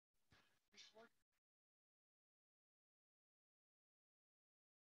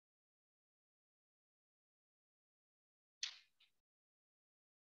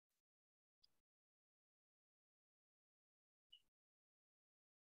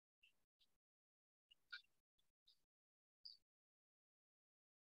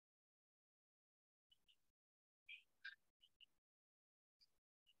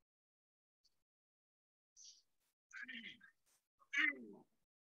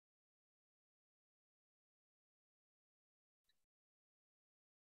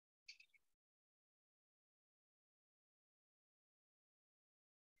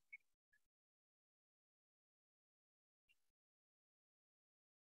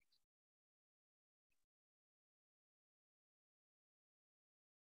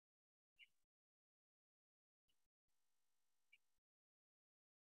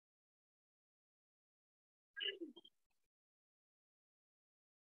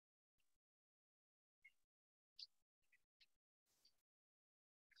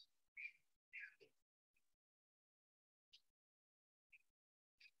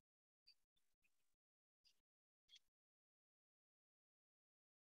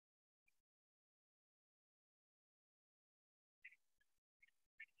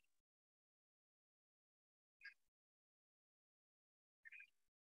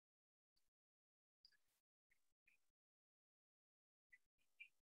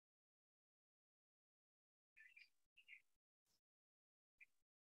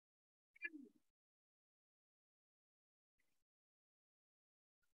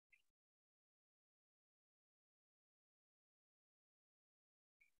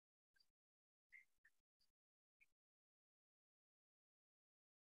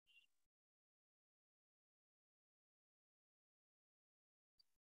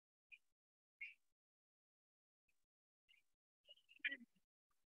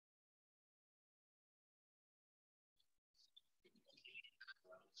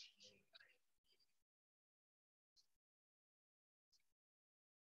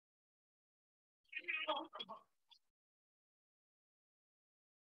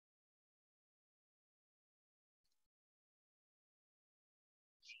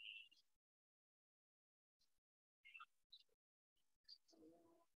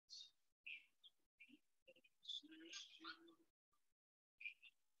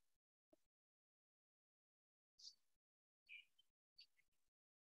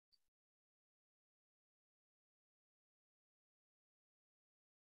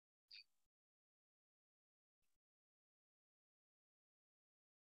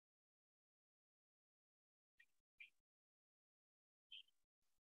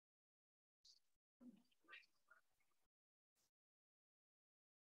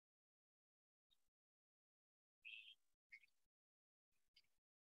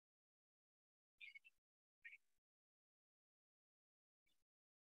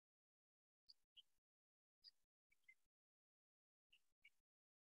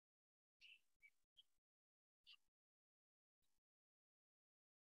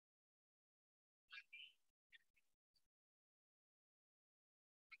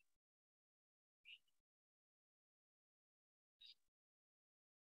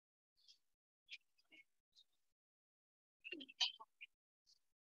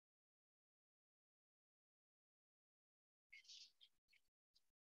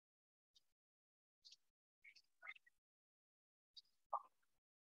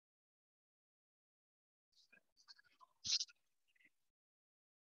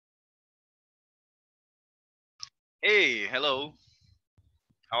Hey, hello.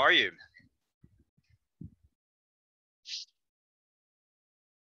 How are you?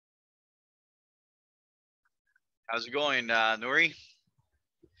 How's it going, Nuri?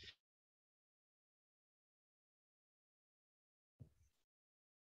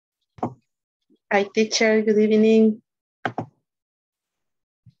 Hi, teacher. Good evening.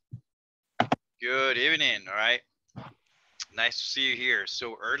 Good evening. All right. Nice to see you here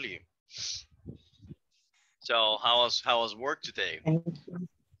so early. So how was work today? Thank you.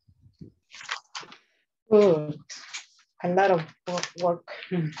 Good. A lot of work.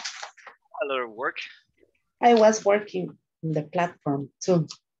 A lot of work. I was working in the platform too.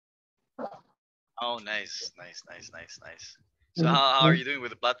 Oh, nice. So how are you doing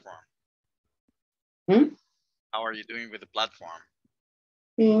with the platform? Hmm? How are you doing with the platform?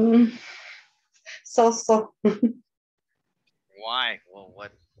 Mm, so. Why? Well,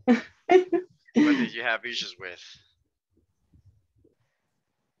 what did you have issues with?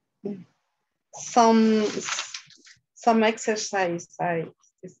 Some exercise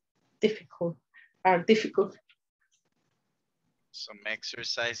is difficult. Are difficult. Some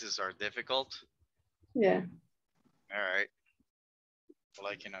exercises are difficult. Yeah. All right. Well,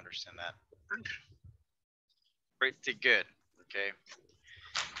 I can understand that. Pretty good. Okay.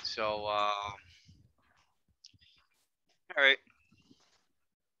 So, all right.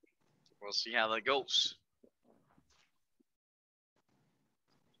 We'll see how that goes.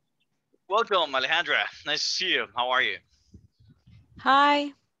 Welcome, Alejandra. Nice to see you. How are you?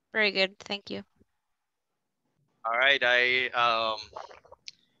 Hi, very good, thank you. All right.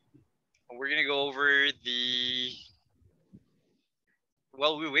 We're gonna go over the.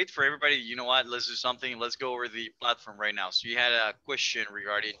 Well, we wait for everybody. You know what? Let's do something. Let's go over the platform right now. So you had a question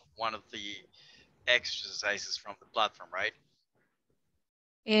regarding one of the exercises from the platform, right?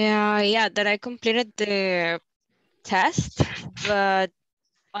 Yeah, that I completed the test, but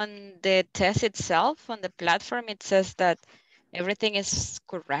on the test itself, on the platform, it says that everything is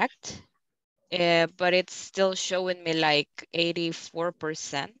correct, but it's still showing me like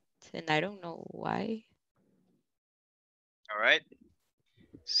 84%, and I don't know why. All right.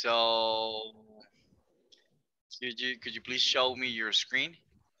 So could you please show me your screen?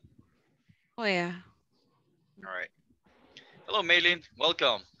 Oh yeah. All right. Hello, Maylin.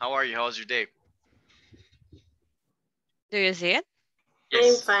 Welcome. How are you? How's your day? Do you see it? Yes.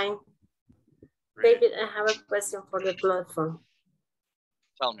 I'm fine. Great. David, I have a question for the platform.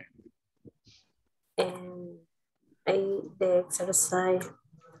 Tell me. And the exercise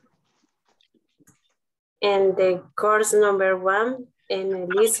and the course number 1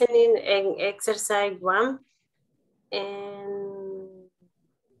 and listening and exercise 1 and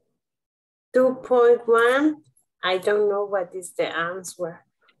 2.1. I don't know what is the answer.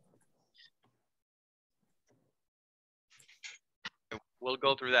 We'll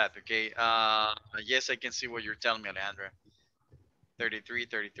go through that, okay? Yes, I can see what you're telling me, Alejandra. 33,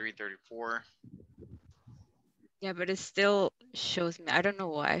 33, 34. Yeah, but it still shows me. I don't know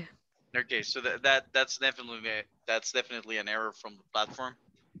why. Okay, so that's definitely an error from the platform.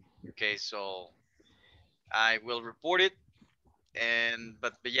 Okay, so I will report it,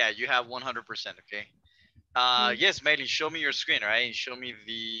 but yeah, you have 100%. Okay, Yes, Maylin, show me your screen, right? Show me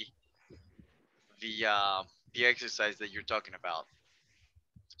the exercise that you're talking about.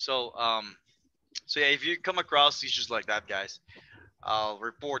 So so yeah, if you come across issues like that, guys, I'll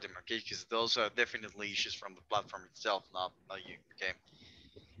report them, okay? Because those are definitely issues from the platform itself, not you, okay?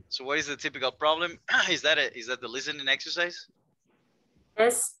 So what is the typical problem? Is that the listening exercise?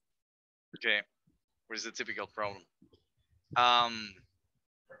 Yes. Okay. What is the typical problem? All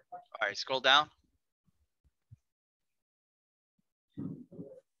right, scroll down.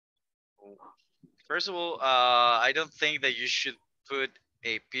 First of all, I don't think that you should put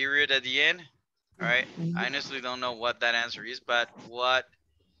a period at the end. All right. I honestly don't know what that answer is, but what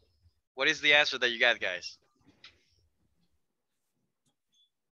is the answer that you got, guys?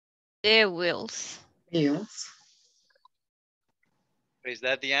 The wheels. Wheels. Is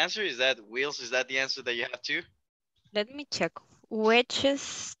that the answer? Is that wheels? Is that the answer that you have too? Let me check. Which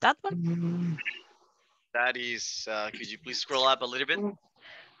is that one? Mm, That is, could you please scroll up a little bit? All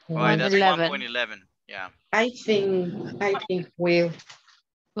right, one- that's 111. 1.11. Yeah. I think wheel.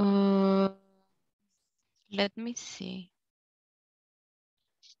 Let me see.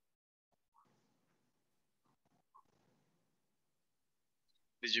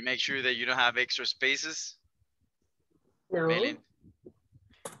 Did you make sure that you don't have extra spaces? No. Maylin?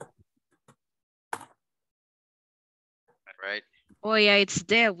 Right. Oh yeah, it's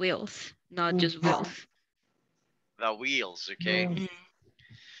the wheels, not just Mhm. wheels. The wheels, okay? Mm,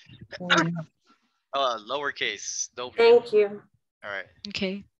 Mm, Lowercase, W. Thank you. All right,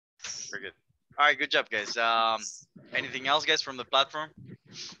 okay. very good. All right, good job, guys. Anything else, guys, from the platform?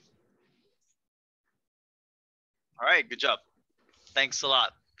 All right, good job. Thanks a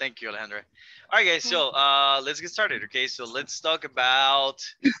lot. Thank you, Alejandra. All right, guys, so let's get started, okay? So let's talk about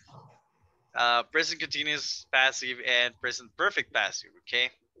present continuous passive and present perfect passive, okay?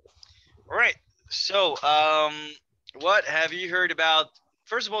 All right, so what have you heard about?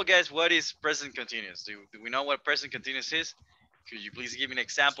 First of all, guys, what is present continuous? Do we know what present continuous is? Could you please give me an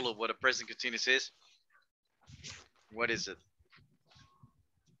example of what a present continuous is? What is it?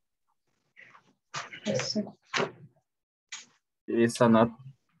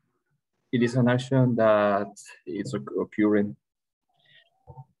 It is an action that is occurring.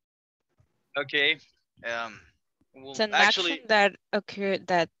 Okay. Well, It's an actually, action that occurred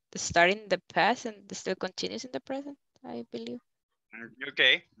that started in the past and still continues in the present, I believe.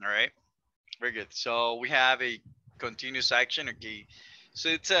 okay, all right, very good. So we have a continuous action. Okay, so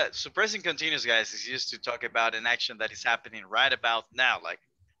it's a present continuous, guys, is used to talk about an action that is happening right about now, like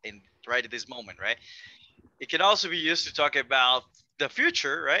in right at this moment, right? It can also be used to talk about the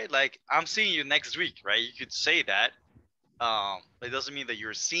future, right? Like I'm seeing you next week, right? You could say that. It doesn't mean that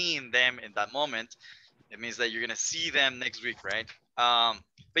you're seeing them in that moment. It means that you're gonna see them next week, right?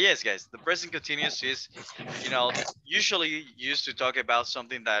 But yes, guys, the present continuous is, usually used to talk about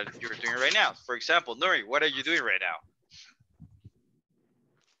something that you're doing right now. For example, Nuri, what are you doing right now?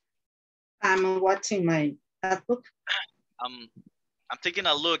 I'm watching my notebook. I'm taking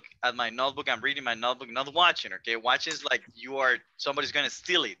a look at my notebook. I'm reading my notebook, not watching. Okay, watching is like somebody's gonna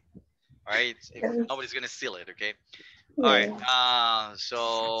steal it. All right, nobody's gonna steal it. Okay. All right.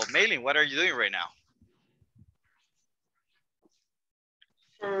 So Maylin, what are you doing right now?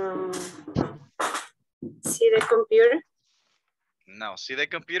 See the computer? No, see the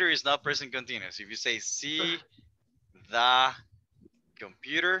computer is not present continuous. If you say see the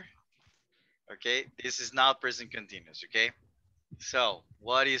computer, okay, this is not present continuous, okay? So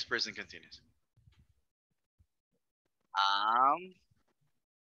what is present continuous?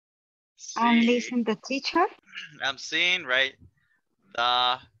 I'm listening to the teacher. I'm seeing, right,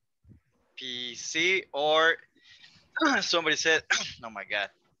 the PC, or somebody said, oh my God,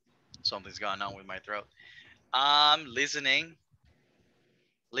 something's going on with my throat. I'm listening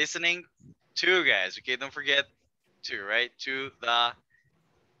to, guys, okay? Don't forget to, right? To the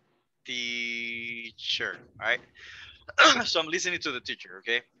teacher, all right? So I'm listening to the teacher,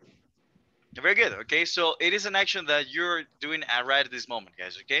 okay? Very good, okay? So it is an action that you're doing right at this moment,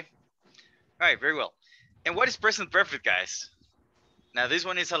 guys, okay? All right, very well. And what is present perfect, guys? Now this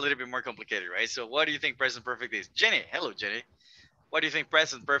one is a little bit more complicated, right? So what do you think present perfect is? Jenny, hello, Jenny. What do you think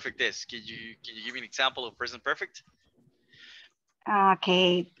present perfect is? Can you give me an example of present perfect?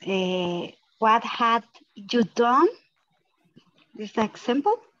 Okay. What had you done? Is that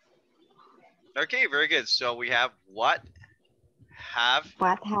simple? Okay, very good. So we have what have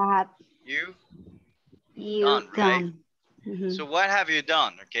you done, right? So what have you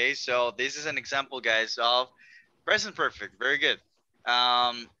done? Okay, so this is an example, guys, of present perfect. Very good.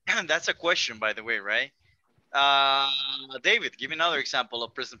 That's a question, by the way, right? David, give me another example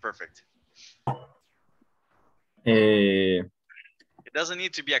of present perfect. Uh, It doesn't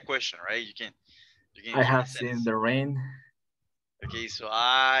need to be a question, right? You can I use have a seen sentence. the rain. Okay, so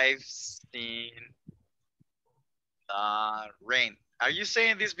I've seen rain. Are you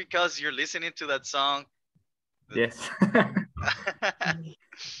saying this because you're listening to that song? Yes.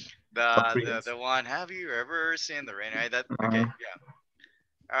 The one, have you ever seen the rain? Right? That okay, Uh, yeah.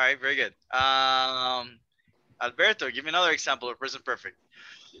 All right, very good. Alberto, give me another example of present perfect.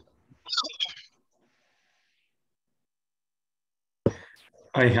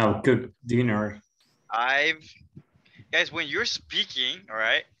 I have cooked dinner. Guys, when you're speaking, all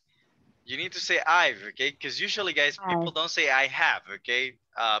right, you need to say I've, okay? Because usually, guys, people don't say I have, okay?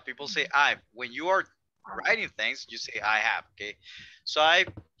 People say I've. When you are writing things, you say I have, okay? So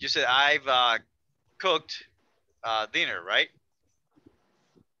you said I've cooked dinner, right?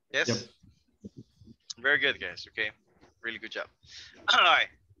 Yes. Yep. Very good, guys. Okay, really good job. All right,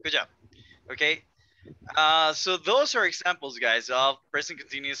 good job. Okay, so those are examples, guys, of present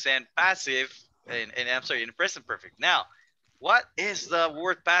continuous and passive, and I'm sorry, in present perfect. Now, what is the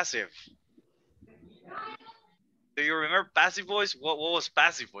word passive? Do you remember passive voice? What was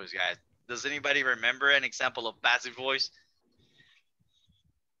passive voice, guys? Does anybody remember an example of passive voice?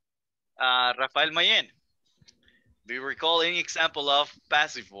 Rafael Mayen, do you recall any example of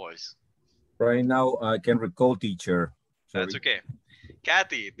passive voice? Right now, I can recall, teacher. Sorry. That's okay.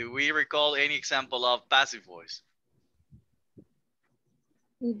 Kathy, do we recall any example of passive voice?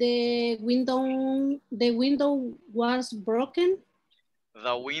 The window was broken.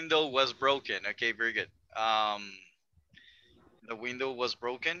 The window was broken. Okay, very good. The window was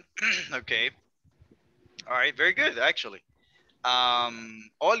broken. Okay. All right, very good, actually.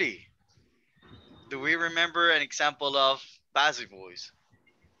 Oli, do we remember an example of passive voice?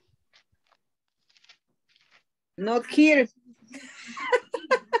 Not here.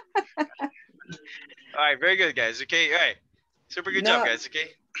 All right, very good, guys. Okay, all right. Super good job, guys.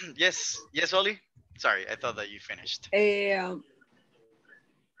 Okay. Yes, yes, Oli. Sorry, I thought that you finished.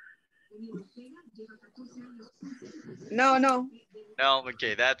 No. No,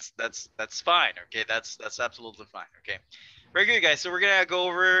 okay, that's fine. Okay, that's absolutely fine. Okay, very good, guys. So we're gonna go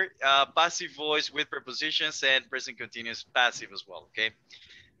over passive voice with prepositions and present continuous passive as well. Okay.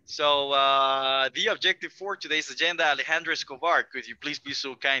 So the objective for today's agenda, Alejandro Escobar, could you please be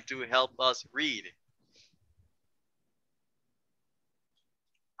so kind to help us read?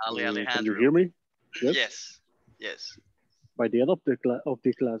 Alejandro. Can you hear me? Yes. Yes. Yes. By the end of the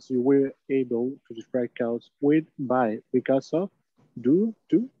class, you were able to describe counts with, by, because of, due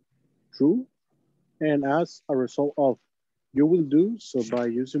to, through, and as a result of. You will do so by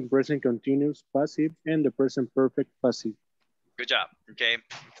using present continuous passive and the present perfect passive. Good job. Okay.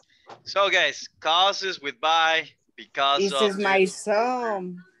 So guys, causes with by, because This of. is my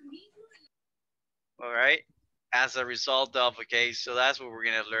song. All right. As a result of, okay, so that's what we're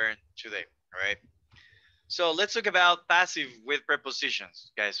gonna learn today. All right. So let's talk about passive with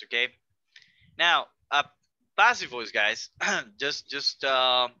prepositions, guys. Okay. Now, passive voice, guys. just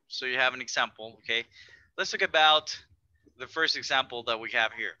so you have an example. Okay. Let's talk about the first example that we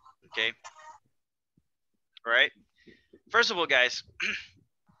have here. Okay. All right. First of all, guys,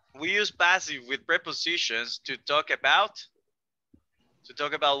 we use passive with prepositions to talk about.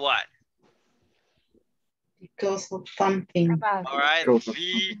 What? Because of something. All right,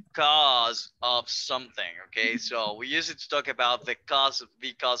 because of something. Okay, so we use it to talk about the cause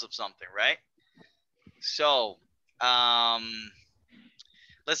because of something, right? So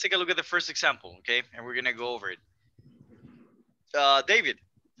let's take a look at the first example, okay? And we're gonna go over it. David,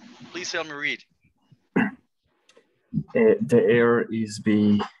 please help me read. The air is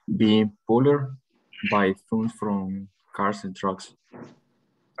being polluted by fumes from cars and trucks.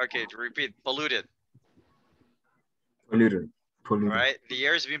 Okay, to repeat, polluted. Polluted. All right, the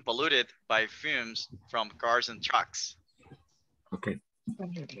air is being polluted by fumes from cars and trucks. Okay.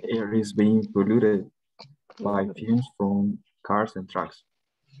 The air is being polluted by fumes from cars and trucks.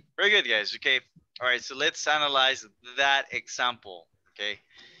 Very good, guys. Okay. All right, so let's analyze that example, okay?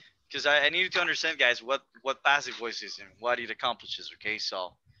 Because I need you to understand, guys, what passive voice is and what it accomplishes, okay?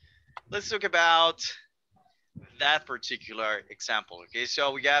 So let's talk about that particular example, okay?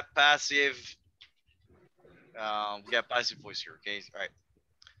 So we got passive voice here, okay? All right.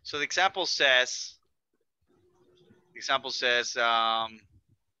 So the example says,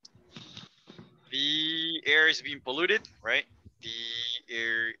 the air is being polluted, right? The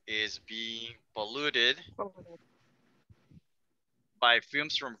air is being polluted by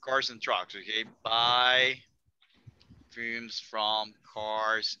fumes from cars and trucks, okay? By fumes from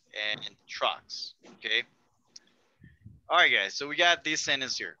cars and trucks, okay? All right, guys, so we got this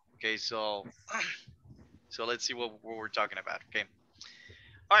sentence here, okay? So So let's see what we're talking about, okay?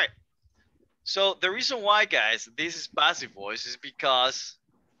 All right. So the reason why, guys, this is passive voice is because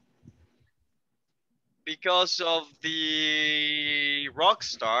of the rock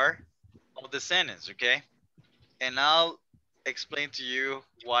star of the sentence, okay? And I'll explain to you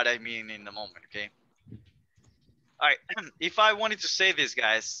what I mean in a moment, okay? All right, if I wanted to say this,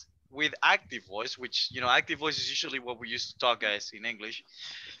 guys, with active voice, which, you know, active voice is usually what we used to talk, guys, in English,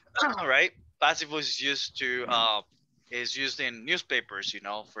 all right? Passive voice is used in newspapers, you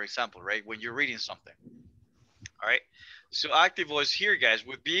know, for example, right? When you're reading something, all right? So active voice here, guys,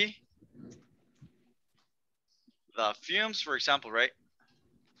 would be the fumes, for example, right?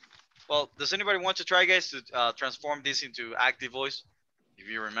 Well, does anybody want to try, guys, to transform this into active voice, if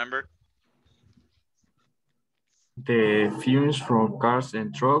you remember? The fumes from cars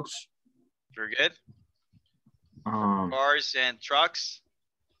and trucks. Very good. Cars and trucks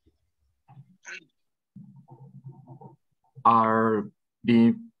are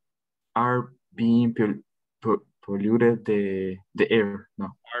being polluted the air.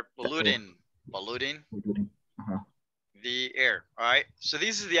 No. Are polluting Uh-huh. the air. All right. So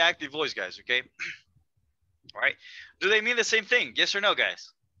this is the active voice, guys. Okay. All right. Do they mean the same thing? Yes or no,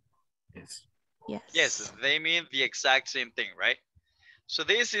 guys? Yes. Yes. Yes, they mean the exact same thing, right? So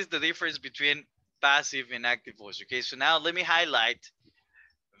this is the difference between passive and active voice. Okay. So now let me highlight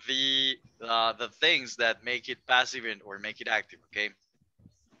the things that make it passive and or make it active. Okay.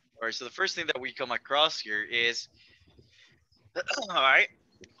 All right. So the first thing that we come across here is, all right,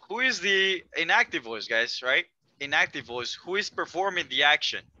 who is the inactive voice, guys? Right? Inactive voice. Who is performing the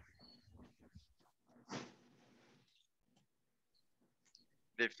action?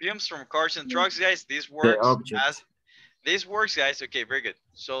 The fumes from cars and trucks, guys. This works as guys. Okay, very good.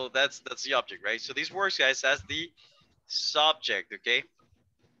 So that's the object, right? So this works, guys, as the subject. Okay,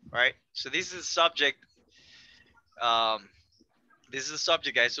 all right. So this is the subject. This is the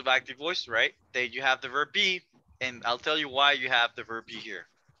subject, guys, of active voice, right? Then you have the verb be, and I'll tell you why you have the verb be here.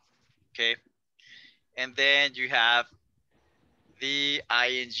 Okay, and then you have the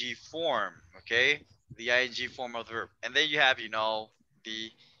ing form. Okay, the ing form of the verb, and then you have, you know,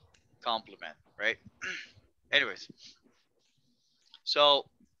 the complement, right? Anyways, so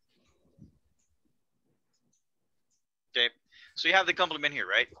okay, so you have the complement here,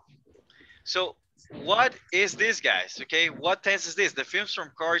 right? So what is this, guys? Okay, what tense is this? The fumes from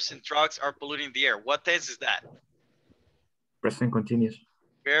cars and trucks are polluting the air. What tense is that? Present continuous.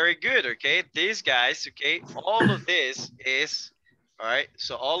 Very good. Okay, these guys, okay, all of this is, all right,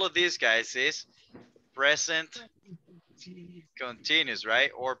 so all of these guys is present continuous,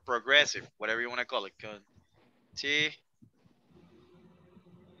 right? Or progressive, whatever you want to call it. Continuous.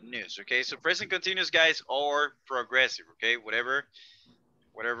 Okay, so present continuous, guys, or progressive. Okay, whatever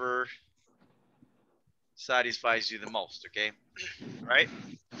satisfies you the most. Okay, right?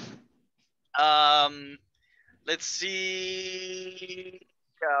 Let's see.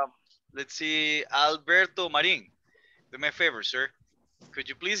 Let's see, Alberto Marin. Do me a favor, sir. Could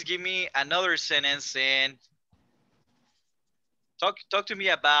you please give me another sentence and talk to me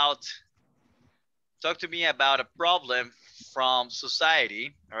about a problem from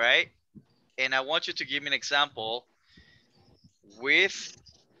society, all right? And I want you to give me an example with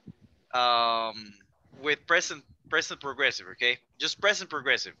present progressive, okay? Just present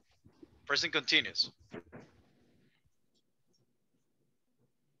progressive, present continuous.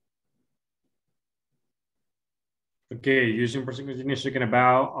 Okay, using present continuous, talking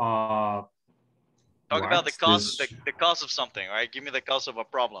about talk about the cause of something, all right? Give me the cause of a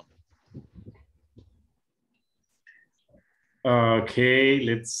problem. Okay,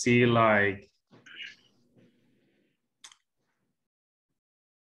 let's see, like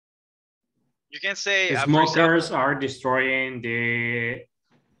you can say smokers are destroying the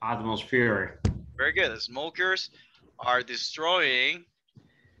atmosphere. Very good. The smokers are destroying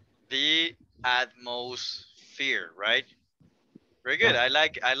the atmosphere, right? Very good. I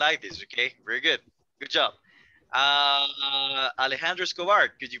like this. Okay, very good. Good job. Alejandro Escobar,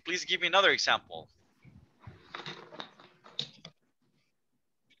 could you please give me another example?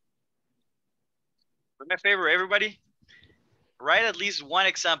 Do me a favor, everybody. Write at least one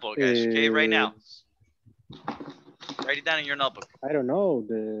example, guys. Okay, right now. Write it down in your notebook. I don't know.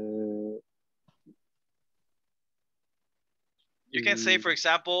 You can say, for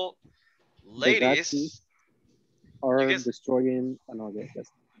example, ladies are destroying another.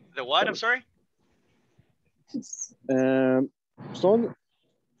 The what? I'm sorry. Some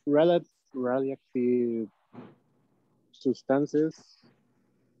radioactive substances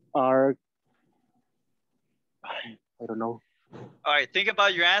are, I don't know. All right, think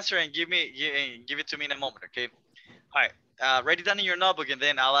about your answer and give it to me in a moment, okay? All right, write it down in your notebook and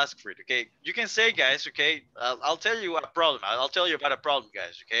then I'll ask for it, okay? You can say, guys, okay, I'll tell you a problem. I'll tell you about a problem,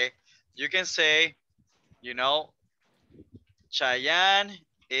 guys, okay? You can say, you know, Cheyenne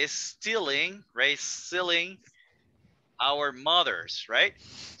is stealing, right? Stealing our mothers, right?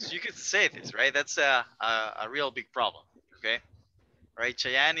 So you could say this, right? That's a real big problem, okay? Right,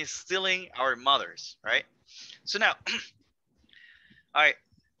 Cheyenne is stealing our mothers, right? So now, all right,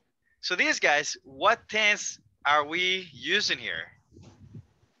 so these guys, what tense are we using here?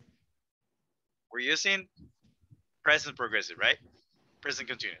 We're using present progressive, right? Present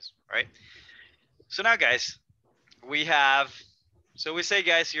continuous, right? So now, guys, we have, so we say,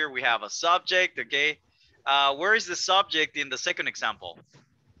 guys, here we have a subject, okay? Where is the subject in the second example?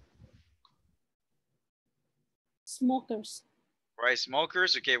 Smokers. Right,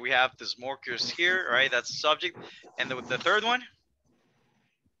 smokers. Okay, we have the smokers here, right? That's the subject. And the third one?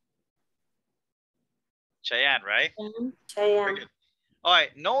 Cheyenne, right? Very Cheyenne. good. All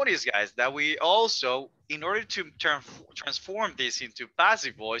right, notice, guys, that we also, in order to transform this into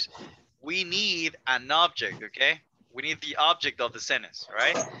passive voice, we need an object, okay? We need the object of the sentence,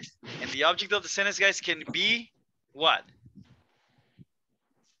 right? And the object of the sentence, guys, can be what?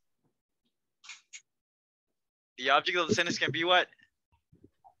 The object of the sentence can be what?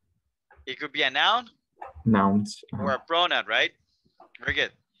 It could be a noun. Nouns. Or a pronoun, right? Very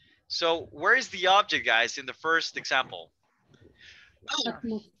good. So where is the object, guys, in the first example?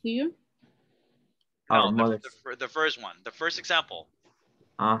 Atmosphere. Our No, mothers. the first one, the first example.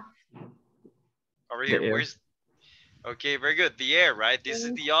 Ah, Over here, air. where's, okay, very good. The air, right? This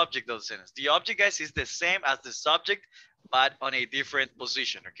is the object of the sentence. The object, guys, is the same as the subject, but on a different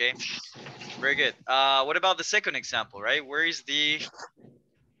position, okay? Very good. What about the second example, right? Where is the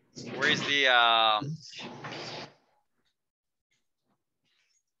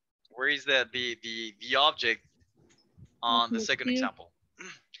object on the second example?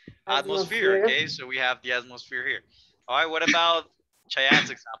 Atmosphere, okay? So we have the atmosphere here. All right, what about Cheyenne's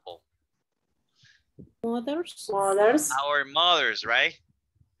example? Mothers. Mothers. Our mothers, right?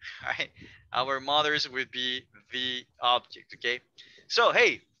 All right, our mothers would be the object, okay? So,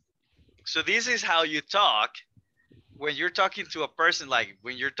 hey, so this is how you talk when you're talking to a person, like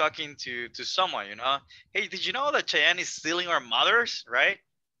when you're talking to someone, you know? Hey, did you know that Cheyenne is stealing our mothers, right?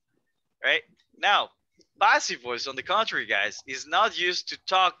 Right? Now, passive voice, on the contrary, guys, is not used to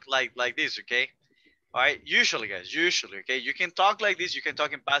talk like this, okay? All right, usually, guys, usually, okay? You can talk like this, you can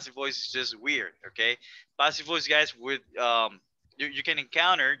talk in passive voice, it's just weird, okay? Passive voice, guys, would, you can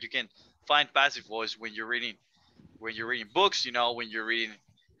encounter, you can find passive voice when you're reading books, you know, when you're reading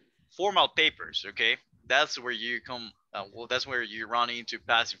formal papers, okay? That's where you come, well, that's where you run into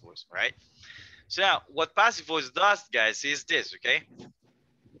passive voice, right? So now, what passive voice does, guys, is this, okay?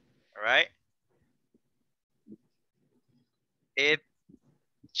 All right. It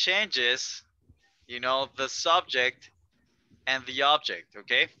changes, you know, the subject and the object,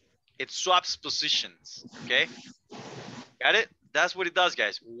 okay? It swaps positions, okay? Got it? That's what it does,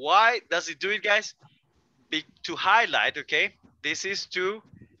 guys. Why does it do it, guys? To highlight, okay? This is to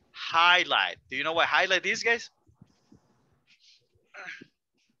highlight. Do you know what highlight is, guys?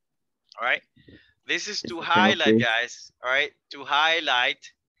 All right. This is to highlight, guys. All right. To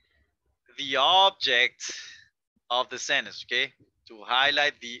highlight the object of the sentence, okay? To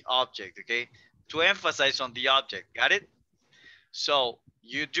highlight the object, okay? To emphasize on the object. Got it? So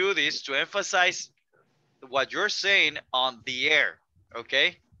you do this to emphasize what you're saying on the air,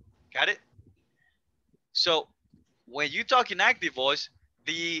 okay? Got it? So when you talk in active voice,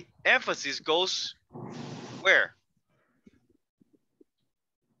 the emphasis goes where?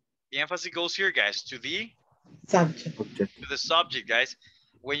 The emphasis goes here, guys, to the subject. To the subject, guys.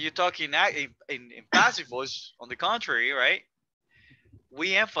 When you talk in passive voice, on the contrary, right?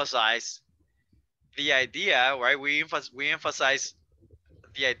 We emphasize the idea, right? We emphasize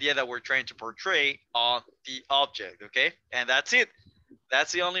the idea that we're trying to portray on the object, okay? And that's it.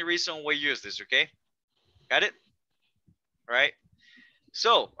 That's the only reason we use this, okay? Got it? All right.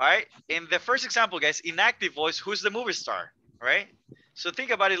 So, all right. In the first example, guys, in active voice, who's the movie star, all right? So think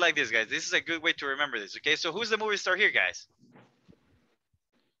about it like this, guys. This is a good way to remember this, okay? So who's the movie star here, guys?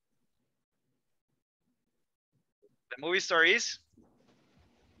 The movie star is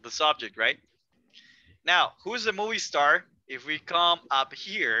the subject, right? Now, who's the movie star if we come up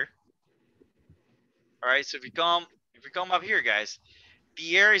here? All right, so if we come up here, guys,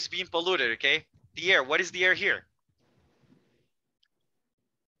 the air is being polluted, okay? The air, what is the air here?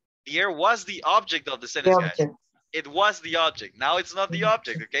 The air was the object of the sentence, guys. It was the object. Now it's not the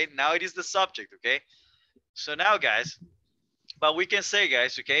object, okay? Now it is the subject, okay? So now, guys, but we can say,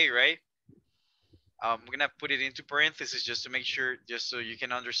 guys, okay, right? I'm gonna put it into parentheses just to make sure, just so you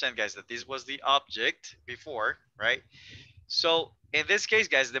can understand, guys, that this was the object before, right? So in this case,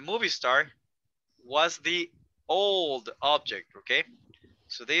 guys, the movie star was the old object, okay?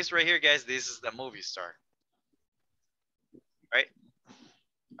 So this right here, guys, this is the movie star, right?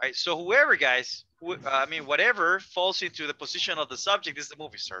 All right, so whoever, guys, whatever falls into the position of the subject is the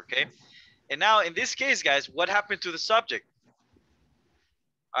movie star, okay? And now in this case, guys, what happened to the subject?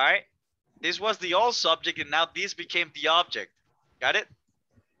 All right, this was the old subject and now this became the object. Got it?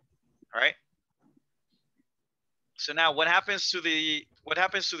 All right. So now what happens to the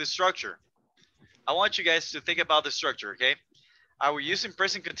structure? I want you guys to think about the structure, okay? Are we using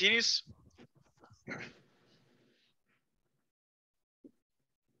present continuous?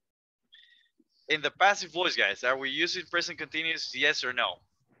 In the passive voice, guys, are we using present continuous, yes or no?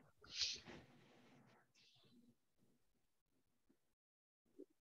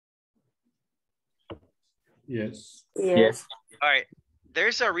 Yes. Yes. All right.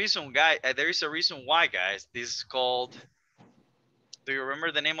 There's a reason, why, guys. This is called. Do you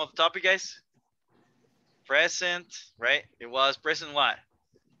remember the name of the topic, guys? Present, right? It was present what?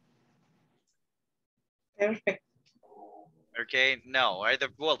 Perfect. Okay, no, right? The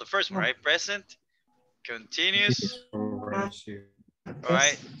first one, right? Present continuous. All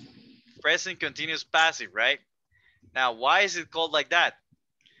right. Present continuous passive, right? Now, why is it called like that?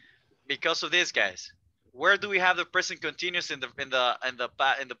 Because of this, guys. Where do we have the present continuous in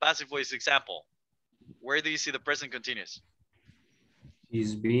the passive voice example? Where do you see the present continuous?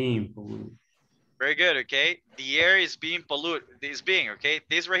 Is being polluted. Very good, okay? The air is being polluted. Okay?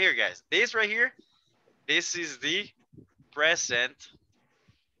 This right here, guys. This right here, this is the present,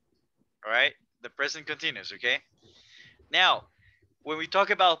 all right? The present continuous, okay? Now, when we talk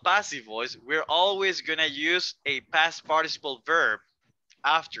about passive voice, we're always gonna use a past participle verb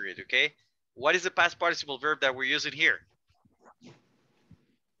after it, okay? What is the past participle verb that we're using here?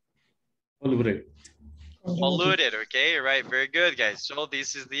 Polluted. Polluted, okay? Right, very good, guys. So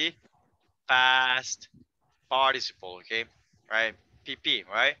this is the past participle, okay? Right, PP,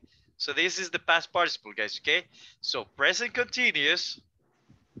 right? So this is the past participle, guys, okay? So present continuous,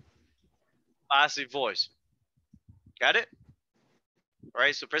 passive voice. Got it? All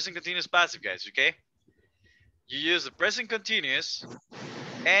right, so present continuous passive, guys, okay? You use the present continuous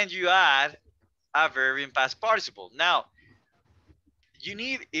and you add a verb in past participle. Now, you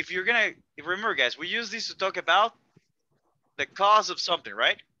need, remember, guys, we use this to talk about the cause of something,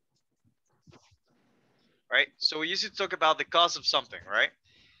 right? Right? So we use it to talk about the cause of something, right?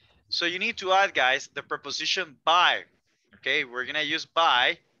 So you need to add, guys, the preposition by. Okay, we're gonna use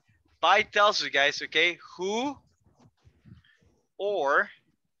by. By tells you, guys, okay, who or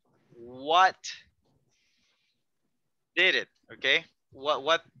what did it, okay?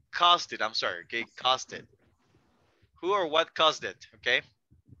 What caused it, I'm sorry, okay, caused it. Who or what caused it, okay?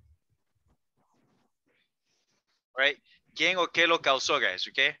 Right? ¿Quién o qué lo causó, guys,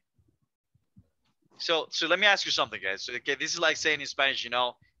 okay? So let me ask you something, guys. Okay, this is like saying in Spanish, you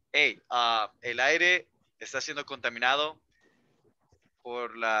know, hey, el aire está siendo contaminado por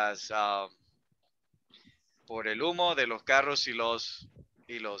por el humo de los carros y los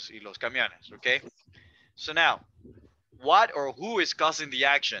camiones, okay? So now, what or who is causing the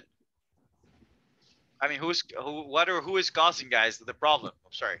action? I mean, who is causing, guys, the problem?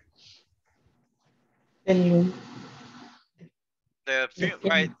 I'm sorry.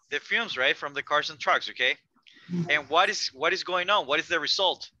 The fumes, right, from the cars and trucks, okay? And what is going on? What is the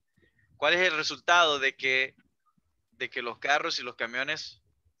result? ¿Cuál es el resultado de que los carros y los camiones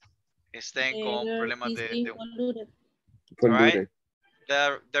estén con problemas de right?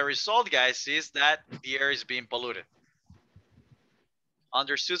 The result, guys, is that the air is being polluted.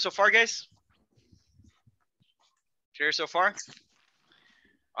 Understood so far, guys? Clear so far?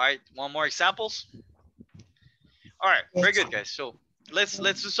 All right, one more examples. All right, very good, guys. So let's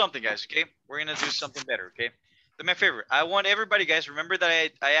do something, guys, okay? We're gonna do something better, okay? Do me a favor. I want everybody, guys, remember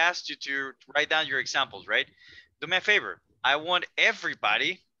that I asked you to write down your examples, right? Do me a favor. I want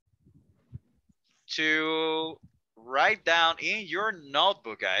everybody to write down in your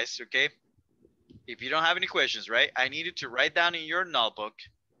notebook, guys, okay? If you don't have any questions, right? I need you to write down in your notebook.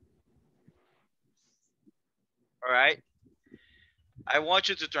 All right. I want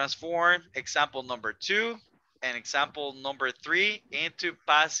you to transform example number 2 and example number 3 into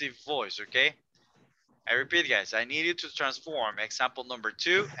passive voice, okay? I repeat, guys, I need you to transform example number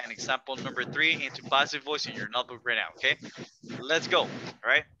 2 and example number 3 into passive voice in your notebook right now, okay? Let's go, all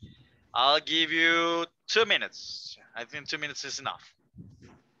right? I'll give you 2 minutes. I think 2 minutes is enough,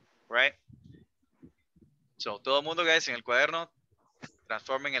 right? So, todo el mundo, guys, en el cuaderno,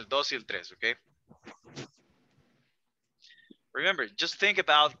 transformen el 2 y el 3, okay? Remember, just think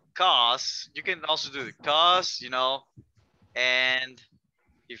about cause. You can also do the cause, you know, and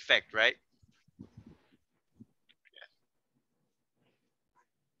effect, right?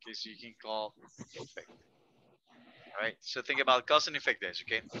 Okay, so you can call effect. All right, so think about cause and effect, guys,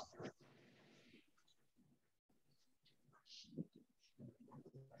 okay?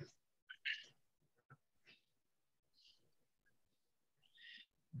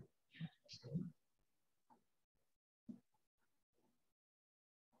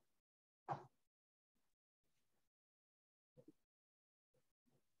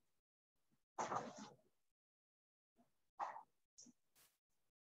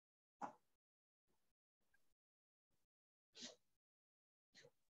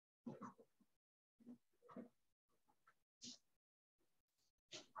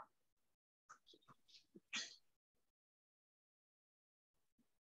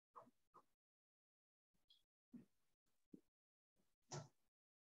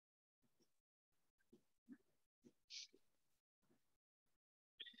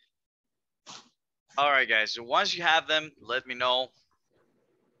 All right, guys, so once you have them, let me know.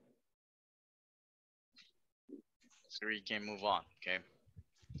 So we can move on, okay?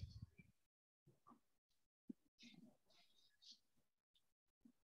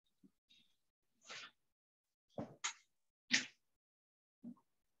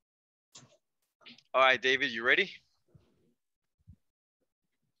 All right, David, you ready?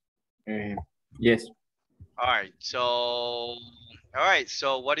 Yes. All right, so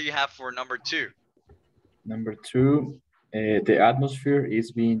what do you have for number 2? Number 2, the atmosphere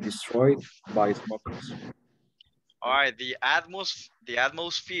is being destroyed by smokers. All right, the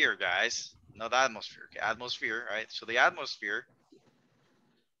atmosphere, guys, not atmosphere, okay? Atmosphere, right? So the atmosphere,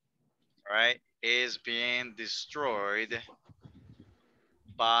 all right, is being destroyed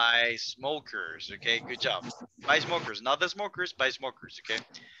by smokers, okay? Good job. By smokers, not the smokers, by smokers, okay?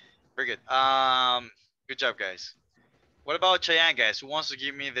 Very good. Good job, guys. What about Cheyenne, guys? Who wants to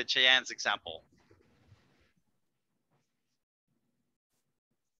give me the Cheyenne's example?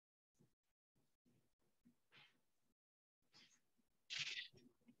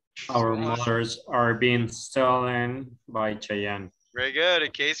 Our mothers are being stolen by Cheyenne. Very good.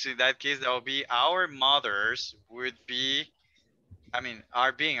 Okay, so in that case, that will be our mothers would be,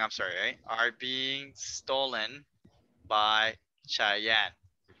 are being stolen by Cheyenne.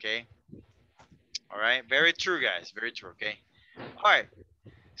 Okay. All right. Very true, guys. Very true. Okay. All right.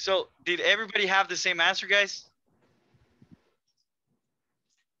 So did everybody have the same answer, guys?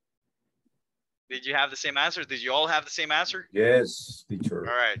 Did you have the same answer? Did you all have the same answer? Yes, teacher.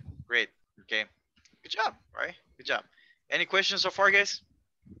 All right. Great. Okay. Good job. All right. Good job. Any questions so far, guys?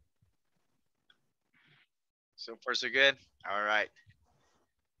 So far, so good. All right.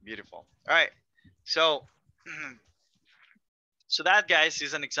 Beautiful. All right. So, so that, guys,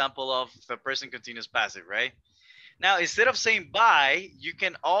 is an example of the present continuous passive, right? Now, instead of saying by, you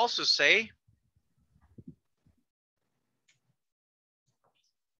can also say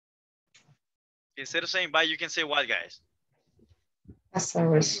you can say what, guys? As a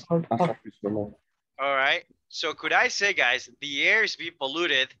result of. All right. So could I say, guys, the air is being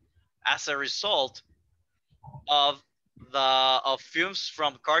polluted as a result of fumes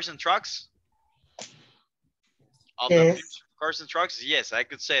from cars and trucks? Of the fumes from cars and trucks? Yes, I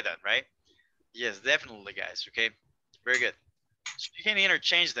could say that, right? Yes, definitely, guys. Okay. Very good. So you can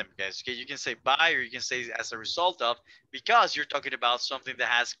interchange them, guys. Okay, you can say by, or you can say as a result of, because you're talking about something that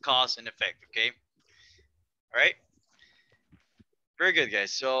has cause and effect. Okay. All right. Very good,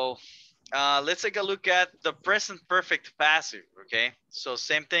 guys. So let's take a look at the present perfect passive. Okay. So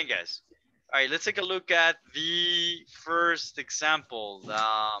same thing, guys. All right. Let's take a look at the first example.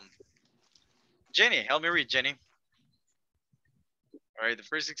 Jenny, help me read, Jenny. All right. The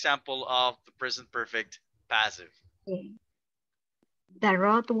first example of the present perfect passive. The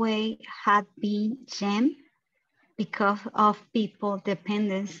roadway had been jammed because of people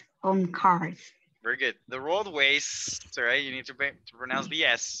dependence on cars. Very good. The roadways, right? You need to pronounce the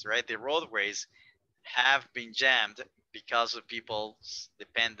S, right? The roadways have been jammed because of people's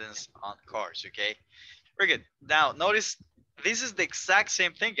dependence on cars, okay? Very good. Now, notice this is the exact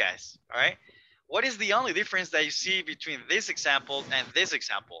same thing, guys, all right? What is the only difference that you see between this example and this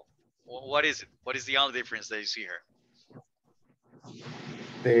example? What is it? What is the only difference that you see here?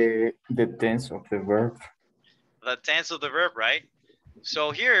 The tense of the verb. The tense of the verb, right?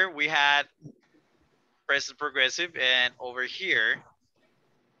 So here we had present progressive, and over here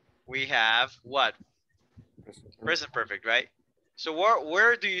we have what? Present perfect, right? So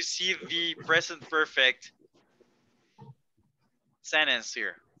where do you see the present perfect sentence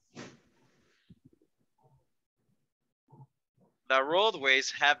here. The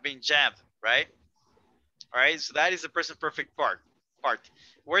roadways have been jammed, right? All right, so that is the present perfect part.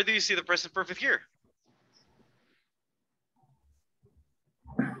 Where do you see the present perfect here?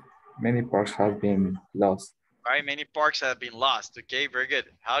 Many parks have been lost. All right, many parks have been lost. Okay, very good.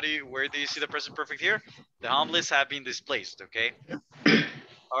 Where do you see the present perfect here? The homeless have been displaced. Okay.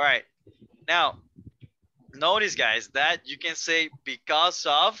 All right. Now, notice, guys, that you can say because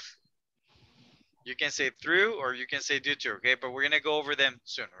of, you can say through, or you can say due to. Okay, but we're gonna go over them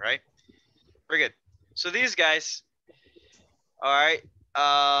soon. Right. Very good. So these guys. All right.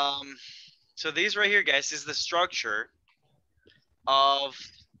 So these right here, guys, is the structure of.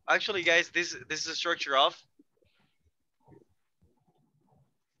 Actually, guys, this is the structure of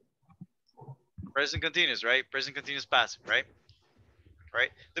present continuous, right? Present continuous passive, right? Right.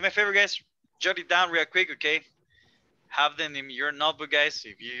 Do me a favor, guys. Jot it down real quick, okay? Have them in your notebook, guys,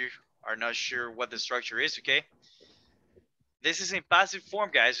 if you are not sure what the structure is, okay? This is in passive form,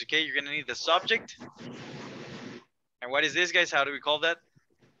 guys, okay? You're gonna need the subject. And what is this, guys? How do we call that?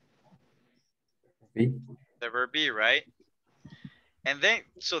 Be. The verb be, right? And then,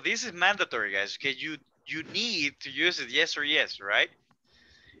 so this is mandatory, guys, okay? You need to use it yes or yes, right?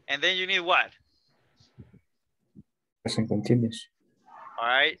 And then you need what? Present continuous. All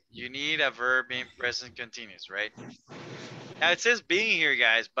right, you need a verb in present continuous, right? Now it says being here,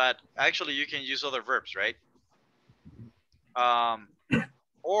 guys, but actually you can use other verbs, right?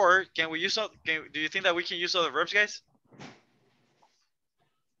 Or can we use, do you think that we can use other verbs, guys?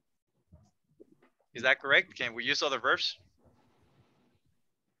 Is that correct? Can we use other verbs?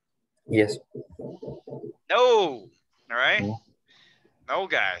 Yes. No. All right. No. No,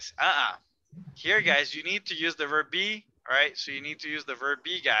 guys. Here, guys, you need to use the verb be. All right. So you need to use the verb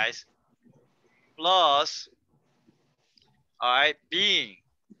be, guys. Plus, all right, being.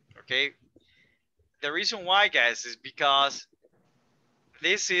 Okay. The reason why, guys, is because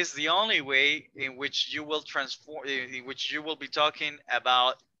this is the only way in which you will transform, in which you will be talking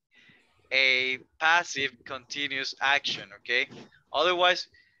about a passive continuous action, okay? Otherwise,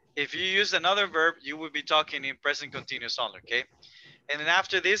 if you use another verb, you will be talking in present continuous only, okay? And then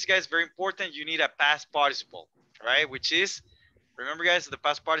after this, guys, very important, you need a past participle, right? Which is, remember, guys, the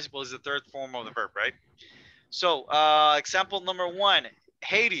past participle is the third form of the verb, right? So, example number 1,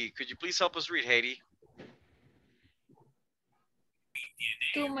 Haiti. Could you please help us read, Haiti?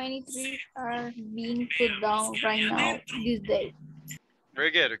 Too many trees are being cut down right now, these days.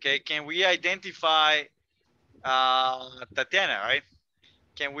 Very good, okay? Can we identify, Tatiana, right?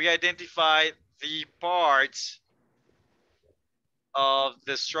 Can we identify the parts of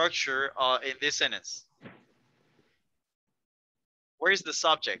the structure in this sentence? Where is the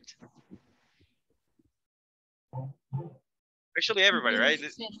subject? Actually, everybody, right?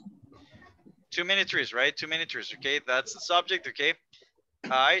 Too many trees, right? Too many trees, okay? That's the subject, okay? All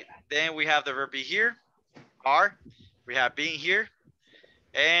right, then we have the verb be here, are. We have being here.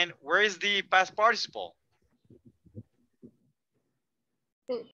 And where is the past participle?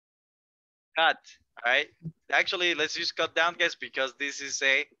 Cut, all right? Actually, let's just cut down, guys, because this is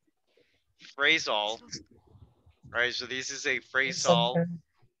a phrasal, right? So this is a phrasal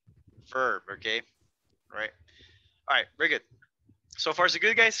verb, okay? Right. All right, very good. So far, so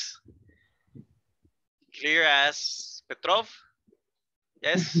good, guys? Clear as Petrov?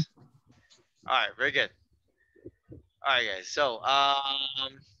 Yes? All right, very good. All right, guys. So, all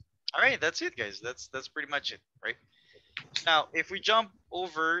right, that's it, guys. That's pretty much it, right? Now, if we jump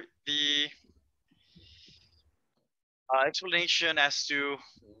over the explanation as to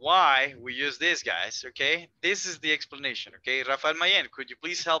why we use this, guys, okay? This is the explanation, okay? Rafael Mayen, could you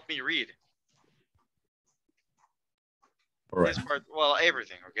please help me read? All right. This part, well,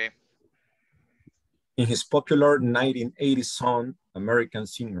 everything, okay? In his popular 1980 song, American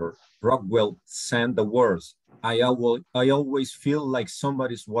singer Rockwell sang the words, I always feel like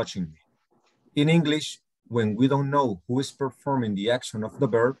somebody's watching me. In English, when we don't know who is performing the action of the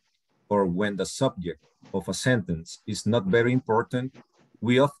verb, or when the subject of a sentence is not very important,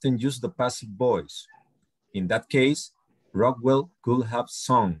 we often use the passive voice. In that case, Rockwell could have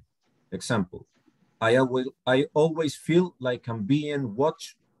sung, example, I always feel like I'm being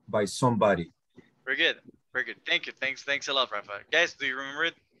watched by somebody. Very good. Very good. Thank you. Thanks a lot, Rafa. Guys, do you remember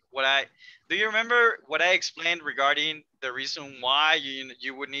what I explained regarding the reason why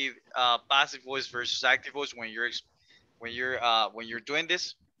you would need passive voice versus active voice when you're doing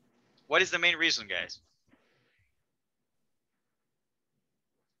this? What is the main reason, guys?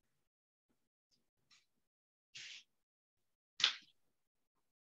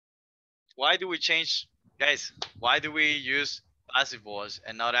 Why do we change, guys? Why do we use passive voice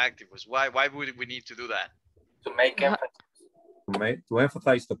and not active voice? Why would we need to do that? To make emphasis. To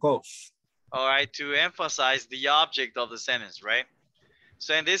emphasize the cause. All right, to emphasize the object of the sentence, right?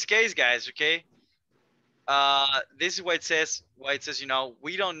 So in this case, guys, okay, this is what it says, you know,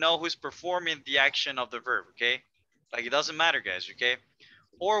 we don't know who's performing the action of the verb, okay? Like, it doesn't matter, guys, okay?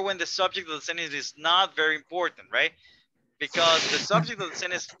 Or when the subject of the sentence is not very important, right? Because the subject of the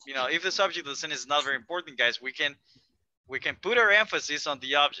sentence, you know, if the subject of the sentence is not very important, guys, we can put our emphasis on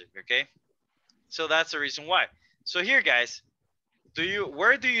the object, okay? So that's the reason why. So here, guys,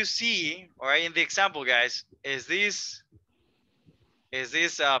 where do you see, all right, in the example, guys, is this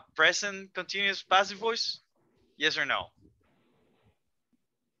present continuous passive voice? Yes or no?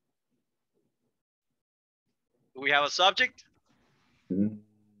 Do we have a subject?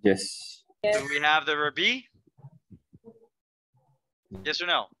 Yes. Do we have the verb be? Yes or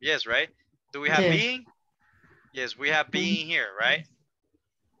no? Yes, right? Do we have being? Yes, we have being here, right?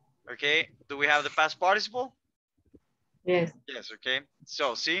 Okay. Do we have the past participle? Yes. Yes, okay.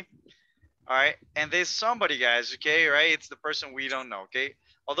 So see, all right. And there's somebody, guys, okay, right? It's the person we don't know, okay?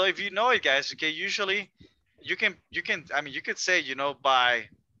 Although if you know it, guys, okay, usually you can, I mean, you could say, you know, by,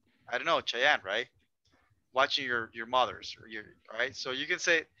 I don't know, Cheyenne, right? Watching your mothers, or your, right? So you can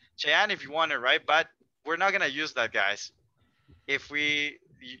say Cheyenne if you want it, right? But we're not gonna use that, guys. If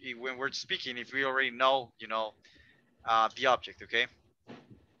when we're speaking, if we already know, you know, the object, okay?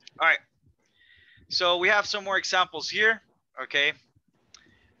 All right. So we have some more examples here, okay?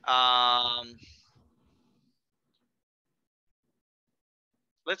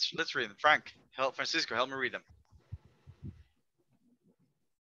 Let's read them. Francisco, help me read them.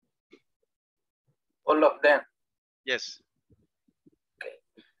 All of them. Yes. Okay.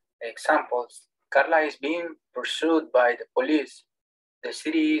 Examples. Carla is being pursued by the police. The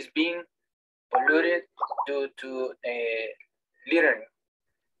city is being polluted due to littering.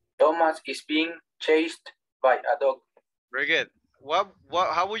 Thomas is being chased by a dog. Very good.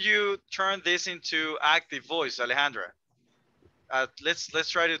 How would you turn this into active voice, Alejandra? Let's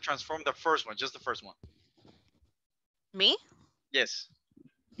try to transform the first one, just the first one. Me? Yes.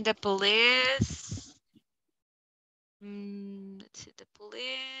 The police. Let's see, the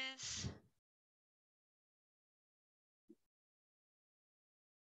police.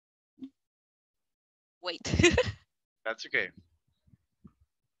 Wait. That's okay.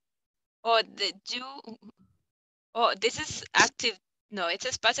 Oh, oh, this is active. No, it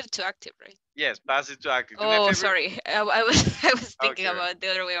says passive to active, right? Yes, passive to active. Oh, sorry. I was thinking Okay. about the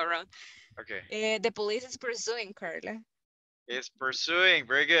other way around. Okay. The police is pursuing Carla. It's pursuing.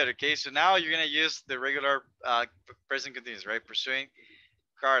 Very good. Okay, so now you're gonna use the regular present continuous, right? Pursuing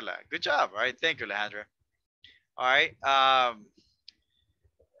Carla. Good job. All right. Thank you, Alejandra. All right.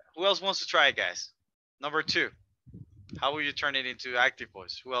 Who else wants to try it, guys? Number 2. How will you turn it into active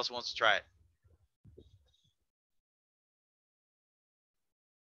voice? Who else wants to try it?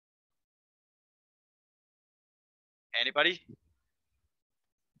 Anybody?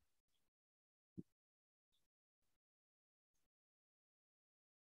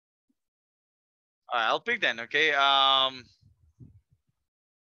 All right, I'll pick then. Okay.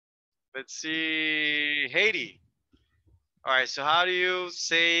 Let's see. Haiti. All right. So how do you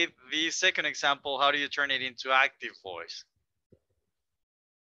say the second example? How do you turn it into active voice?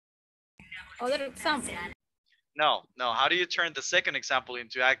 Other example. No. How do you turn the second example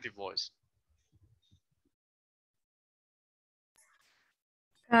into active voice?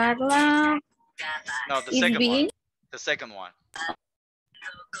 Carla. No, the second one. The second one.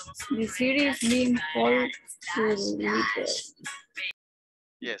 The city is being called to litter.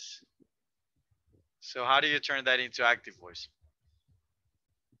 Yes. So how do you turn that into active voice?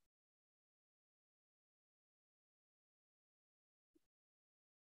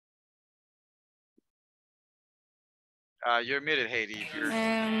 You're muted, Haiti. If you're...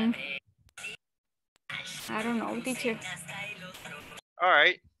 I don't know, teacher. All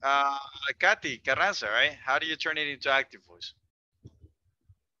right. Kathy Carranza, right? How do you turn it into active voice?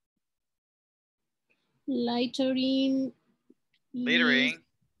 Littering. Littering.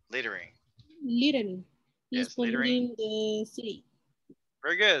 Littering Yes, is polluting the city.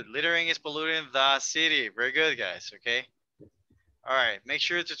 Very good. Littering is polluting the city. Very good, guys. Okay. All right. Make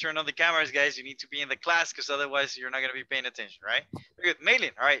sure to turn on the cameras, guys. You need to be in the class because otherwise you're not going to be paying attention, right? Very good.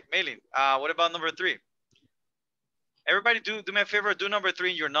 Maylin. All right, Maylin. What about number 3? Everybody do me a favor. Do number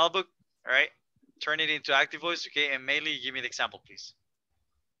 3 in your notebook. All right. Turn it into active voice. Okay. And Maylin, give me the example, please.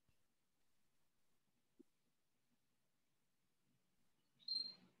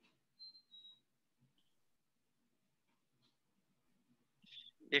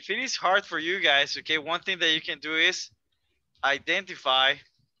 If it is hard for you guys, okay, one thing that you can do is identify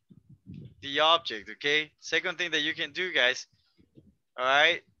the object, okay? Second thing that you can do, guys, all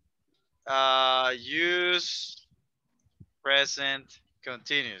right, use present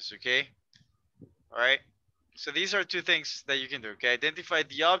continuous, okay? All right, so these are two things that you can do, okay? Identify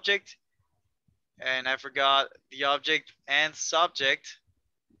the object, and I forgot the object and subject,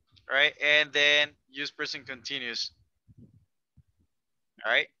 all right? And then use present continuous,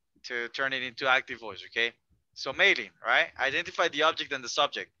 all right, to turn it into active voice, okay? So mailing, right? Identify the object and the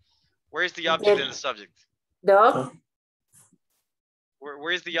subject. Where's the object and the subject? Dog.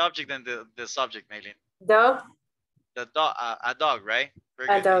 Where is the object and the subject, Maylin? Dog. The dog, a dog, right? Very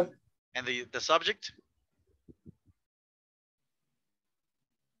A good. dog. And the subject?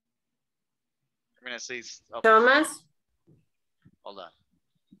 I'm gonna say Thomas. Hold on.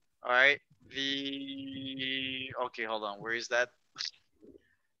 All right. Okay, hold on. Where is that?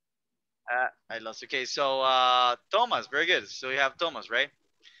 I lost. Okay, so Thomas, very good. So you have Thomas, right?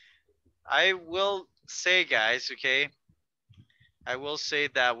 I will say, guys, okay, I will say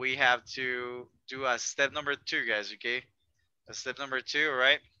that we have to do a step number 2, guys, okay? A step number 2, all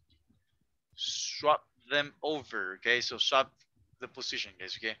right? Swap them over, okay? So swap the position,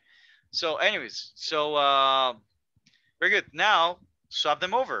 guys, okay? So anyways, so very good. Now, swap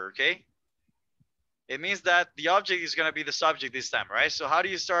them over, okay? It means that the object is gonna be the subject this time, right? So how do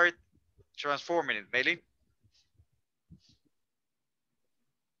you start transforming it, Meili?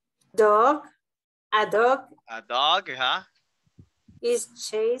 Dog. A dog. A dog, huh? Is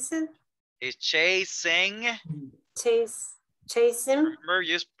chasing. Is chasing. Chasing. Remember,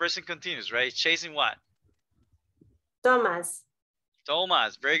 use present continuous, right? Chasing what? Thomas.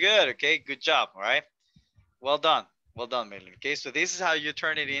 Thomas, very good. Okay, good job. All right. Well done. Well done, Madeline. Okay, so this is how you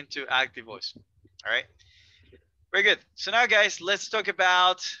turn it into active voice. All right. Very good. So now, guys, let's talk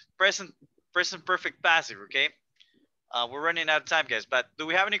about present perfect passive. Okay. We're running out of time, guys. But do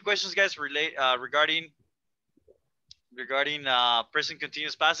we have any questions, guys, regarding present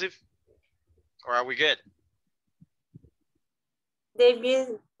continuous passive, or are we good?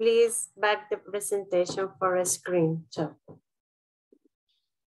 David, please back the presentation for a screenshot.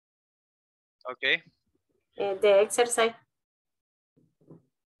 Okay. The exercise.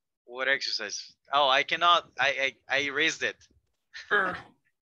 What exercise? Oh, I cannot. I erased it. Ah.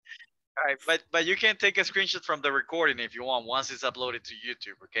 All right, but you can take a screenshot from the recording if you want once it's uploaded to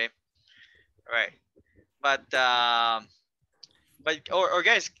YouTube. Okay. All right. But or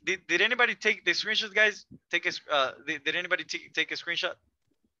guys, did anybody take the screenshot, guys? Did anybody take a screenshot?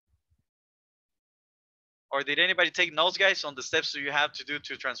 Or did anybody take notes, guys, on the steps that you have to do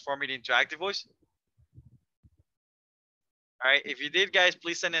to transform it into active voice? All right, if you did, guys,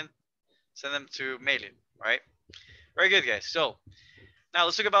 please send them to Maylin. All right, very good, guys. So now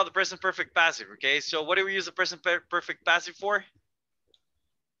let's talk about the present perfect passive. Okay, so what do we use the present perfect passive for?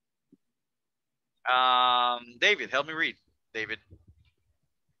 David, help me read. David.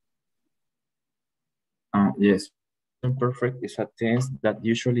 Yes. Perfect is a tense that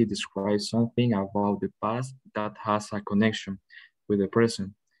usually describes something about the past that has a connection with the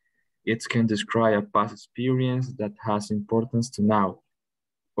present. It can describe a past experience that has importance to now,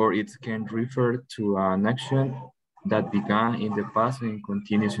 or it can refer to an action that began in the past and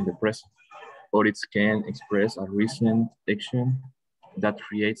continues in the present, or it can express a recent action that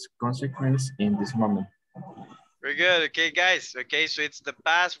creates consequence in this moment. Very good. Okay, guys. Okay, so it's the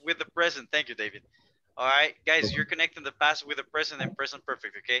past with the present. Thank you, David. All right, guys, you're connecting the past with the present and present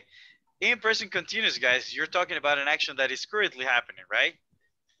perfect, okay? In present continuous, guys, you're talking about an action that is currently happening, right?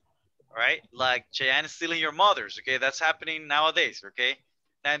 All right, like Cheyenne is stealing your mother's, okay? That's happening nowadays, okay?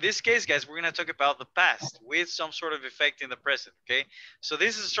 Now, in this case, guys, we're going to talk about the past with some sort of effect in the present, okay? So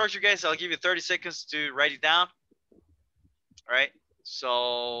this is a structure, guys. I'll give you 30 seconds to write it down. All right,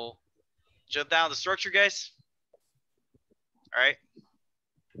 so jot down the structure, guys. All right.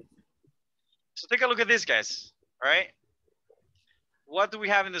 So take a look at this, guys. All right. What do we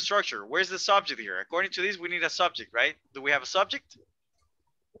have in the structure? Where's the subject here? According to this, we need a subject, right? Do we have a subject?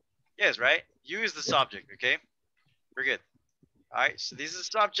 Yes, right? You is the subject, okay? Very good. All right, so this is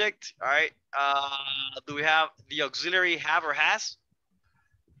the subject. All right. Do we have the auxiliary have or has?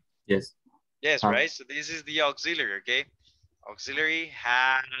 Yes. Yes, right? So this is the auxiliary, okay? Auxiliary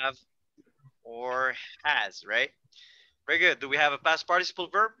have or has, right? Very good. Do we have a past participle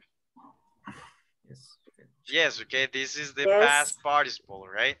verb? Yes. Yes, okay. This is the past participle,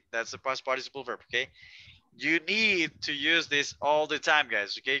 right? That's the past participle verb, okay? You need to use this all the time,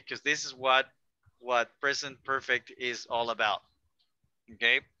 guys, okay? Because this is what present perfect is all about,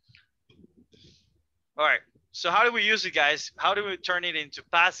 okay? All right. So how do we use it, guys? How do we turn it into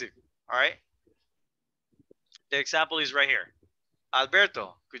passive? All right. The example is right here.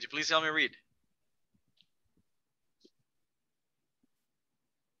 Alberto, could you please help me read?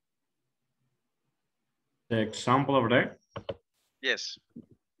 The example over there. Yes.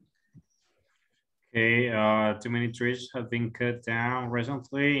 Okay, too many trees have been cut down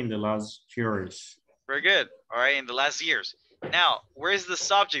recently in the last years. Very good. All right, in the last years. Now, where is the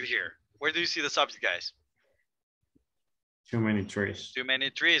subject here? Where do you see the subject, guys? Too many trees. Too many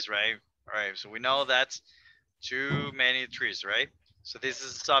trees, right? All right, so we know that's too many trees, right? So this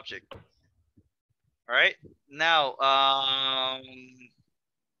is the subject. All right, now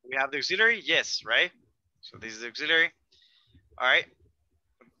we have the auxiliary, yes, right? So this is the auxiliary. All right,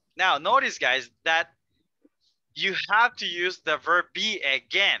 now notice, guys, that you have to use the verb be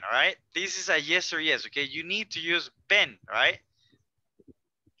again, all right? This is a yes or yes, okay? You need to use been, all right?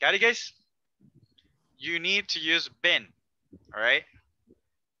 Got it, guys? You need to use been, all right?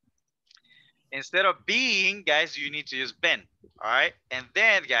 Instead of being, guys, you need to use been, all right? And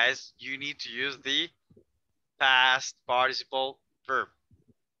then, guys, you need to use the past participle verb.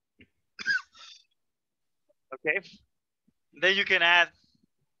 Okay? Then you can add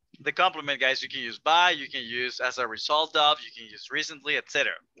the complement, guys. You can use by, you can use as a result of, you can use recently,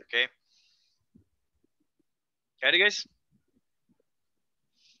 etc. Okay? Got it, guys?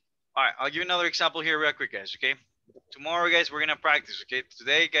 All right, I'll give you another example here real quick, guys, okay? Tomorrow, guys, we're gonna practice, okay?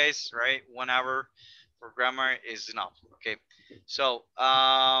 Today, guys, right, 1 hour for grammar is enough, okay? So,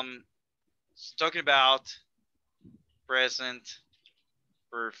 talking about present,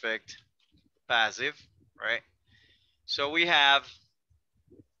 perfect, passive, right? So we have,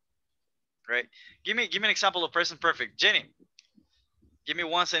 right? Give me an example of present perfect. Jenny, give me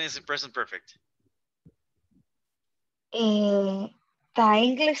one sentence in present perfect. The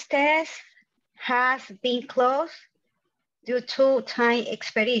English test has been closed due to time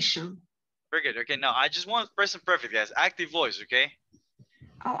expiration. Very good. Okay, now I just want present perfect, guys. Active voice, okay?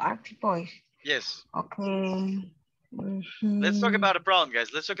 Oh, active voice. Yes. Okay. Let's talk about a problem,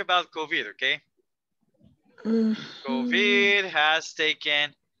 guys. Let's talk about COVID, okay? COVID has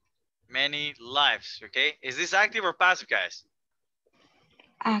taken many lives, okay? Is this active or passive, guys?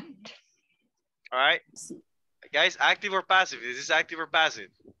 Act. All right. Guys, active or passive? Is this active or passive?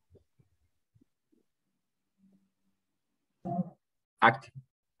 Active.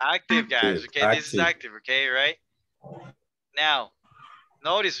 Active, guys. Okay, Active. this is active, okay, right? Now,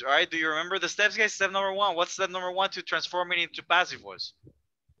 notice, all right? Do you remember the steps, guys? Step number 1. What's step number 1 to transform it into passive voice?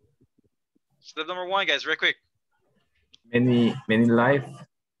 Step number 1, guys, real quick. Many life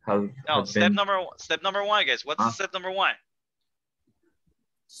have step been... number 1, guys. What's the step number 1?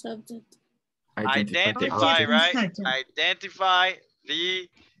 Subject. Identify, right? Identify the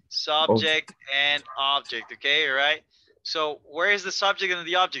subject and object, okay, right? So where is the subject and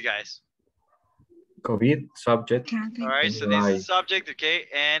the object, guys? COVID, subject. All right, so this is the subject, okay,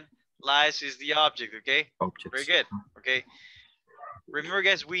 and lies is the object, okay? Objects. Very good, okay. Remember,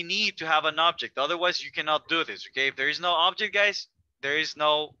 guys, we need to have an object. Otherwise, you cannot do this, okay? If there is no object, guys, there is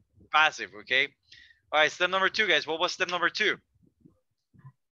no passive, okay? All right, step number 2, guys. What was step number 2?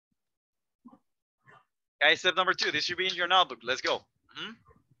 Guys, step number 2. This should be in your notebook. Let's go.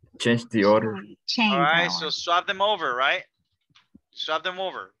 Change the order. All right, so swap them over, right? Swap them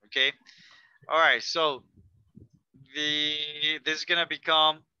over, okay? All right, so this is gonna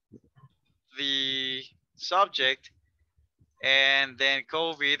become the subject, and then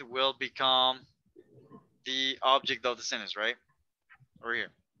COVID will become the object of the sentence, right? Over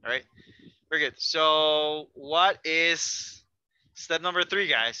here, all right? Very good. So what is step number 3,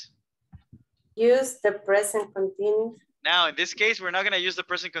 guys? Use the present continuous. Now, in this case, we're not going to use the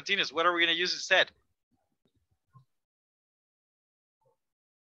present continuous. What are we going to use instead?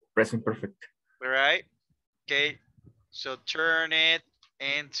 Present perfect. All right. Okay. So turn it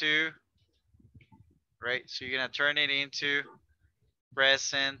into, right? So you're going to turn it into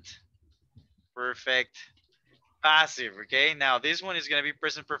present perfect passive. Okay. Now, this one is going to be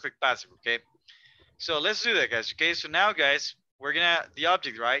present perfect passive. Okay. So let's do that, guys. Okay. So now, guys, we're going to, the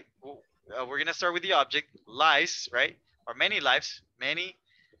object, right? We're going to start with the object, lives, right? Or many lives.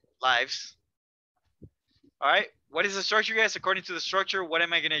 All right. What is the structure, guys? According to the structure, what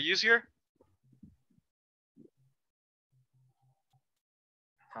am I going to use here?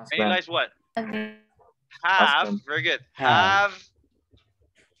 Many lives what? Have. Very good. Have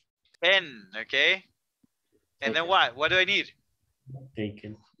been. Okay. And then what? What do I need?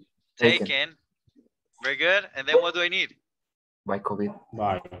 Taken. Taken. Very good. And then what do I need? By COVID.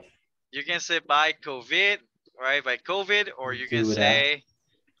 By. You can say by COVID, right? By COVID, or you can say,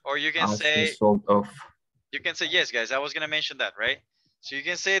 Result of. You can say, yes, guys, I was going to mention that, right? So you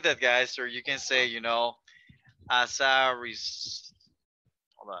can say that, guys, or you can say, you know, as a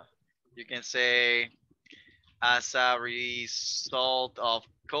hold on. You can say as a result of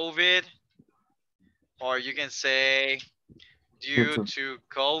COVID, or you can say due to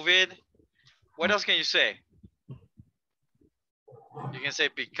COVID. What else can you say? You can say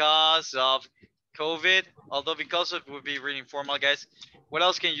because of COVID, although because of would be really informal, guys. What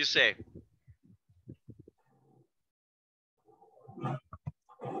else can you say?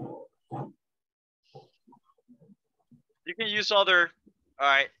 You can use other, all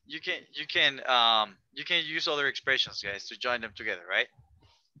right, you can use other expressions, guys, to join them together, right?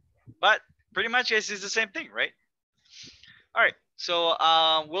 But pretty much, guys, it's the same thing, right? All right, so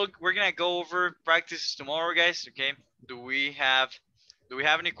we're gonna go over practices tomorrow, guys. Okay. Do we have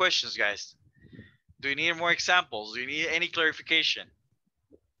any questions, guys? Do you need more examples? Do you need any clarification?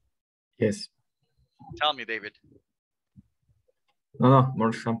 Yes. Tell me, David. No, more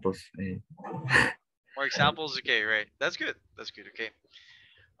examples. More examples, okay, right? That's good. That's good. Okay.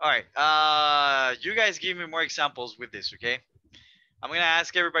 All right. You guys give me more examples with this, okay? I'm gonna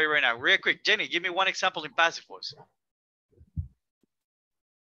ask everybody right now, real quick. Jenny, give me one example in passive voice.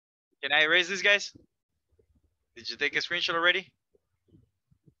 Can I erase this, guys? Did you take a screenshot already?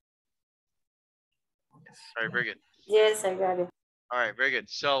 All right, very good. Yes, I got it. All right, very good.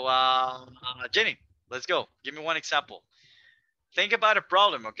 So, Jenny, let's go. Give me one example. Think about a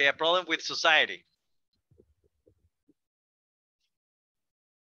problem, okay? A problem with society.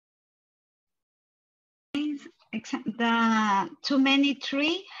 The too many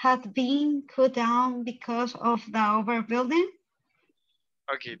trees have been cut down because of the overbuilding.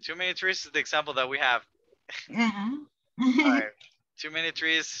 Okay, too many trees is the example that we have. Yeah. All right, too many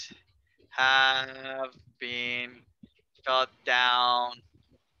trees have been cut down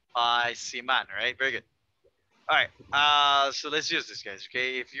by Siman, right? Very good. All right, so let's use this, guys,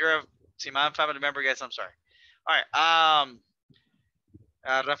 okay? If you're a Siman family member, guys, I'm sorry. All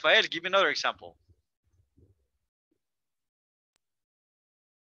right, Rafael, give me another example.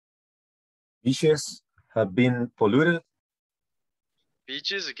 Beaches have been polluted.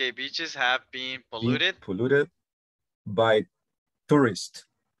 Beaches, okay, beaches have been polluted. Polluted by tourists.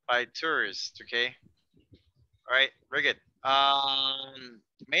 By tourists, okay. All right, very good.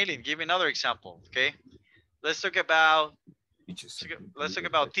 Maylin, give me another example, okay? Let's talk about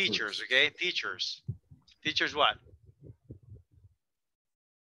teachers, okay? Teachers. Teachers what?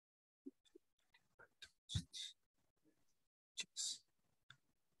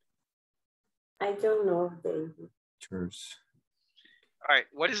 I don't know. Teachers. All right,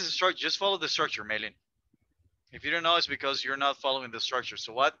 what is the structure? Just follow the structure, Maylin. If you don't know, it's because you're not following the structure.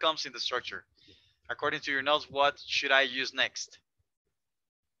 So what comes in the structure? According to your notes, what should I use next?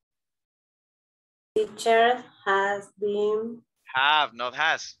 Teacher has been. Have, not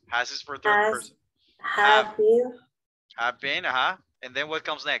has. Has is for third person. Have been. Have been, And then what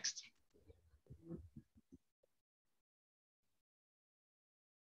comes next?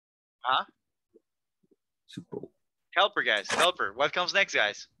 Huh? Helper, guys. Helper. What comes next,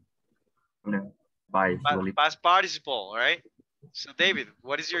 guys? Past participle, all right? So, David,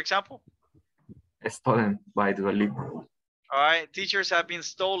 what is your example? Stolen by Dua Lipa. All right. Teachers have been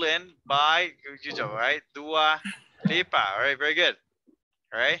stolen by, all right? Dua Lipa. All right. Very good.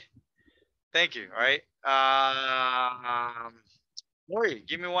 All right. Thank you. All right. Nori,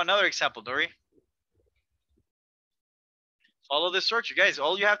 give me one other example, Nori. Follow the structure. Guys,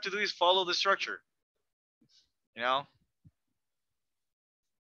 all you have to do is follow the structure. You know?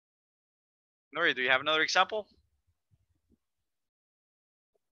 Nori, do you have another example?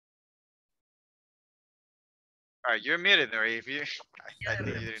 All right, you're muted, Nori. If you, I think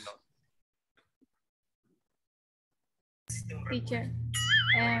you didn't know. Teacher,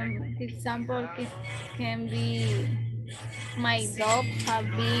 the example can be my dog have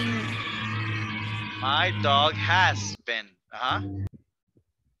been. My dog has been.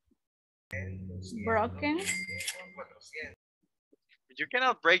 Broken. You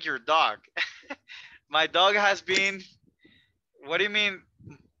cannot break your dog. My dog has been. What do you mean?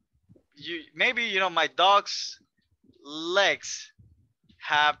 Maybe you know my dog's legs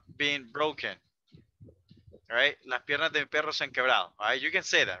have been broken. Right? Las piernas de mi perro se han quebrado. All right? You can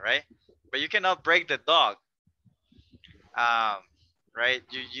say that, right? But you cannot break the dog. Right?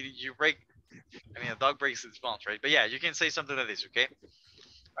 You break. I mean, a dog breaks its bones, right? But yeah, you can say something like this, okay?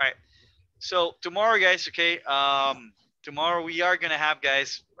 All right. So tomorrow, guys, okay? Tomorrow we are gonna have,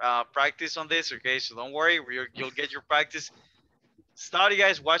 guys, practice on this, okay? So don't worry, you'll get your practice. Study,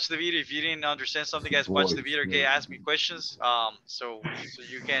 guys. Watch the video. If you didn't understand something, guys, watch the video, okay? Ask me questions. So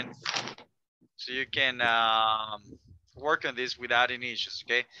you can work on this without any issues.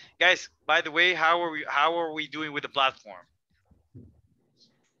 Okay, guys. By the way, how are we doing with the platform?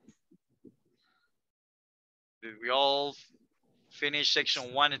 Did we all finish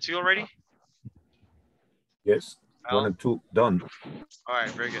section 1 and 2 already? Yes, No? 1 and 2 done. All right,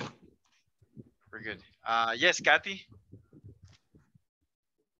 very good. Very good. Yes, Kathy.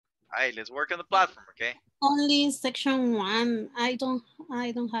 All right, let's work on the platform, okay? Only section 1. I don't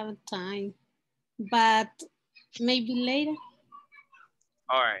have time, but maybe later.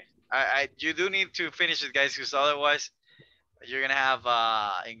 All right. You do need to finish it, guys, because otherwise you're gonna have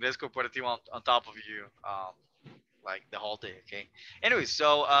Inglés Corporativo on top of you, like the whole day, okay? Anyway,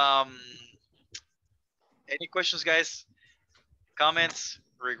 so any questions, guys? Comments?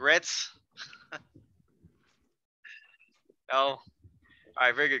 Regrets? No. All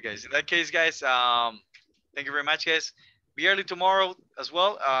right, very good, guys. In that case, guys, thank you very much, guys. Be early tomorrow as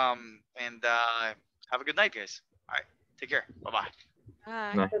well. And have a good night, guys. All right, take care. Bye-bye.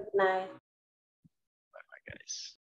 Bye. No. Good night. Bye-bye, guys.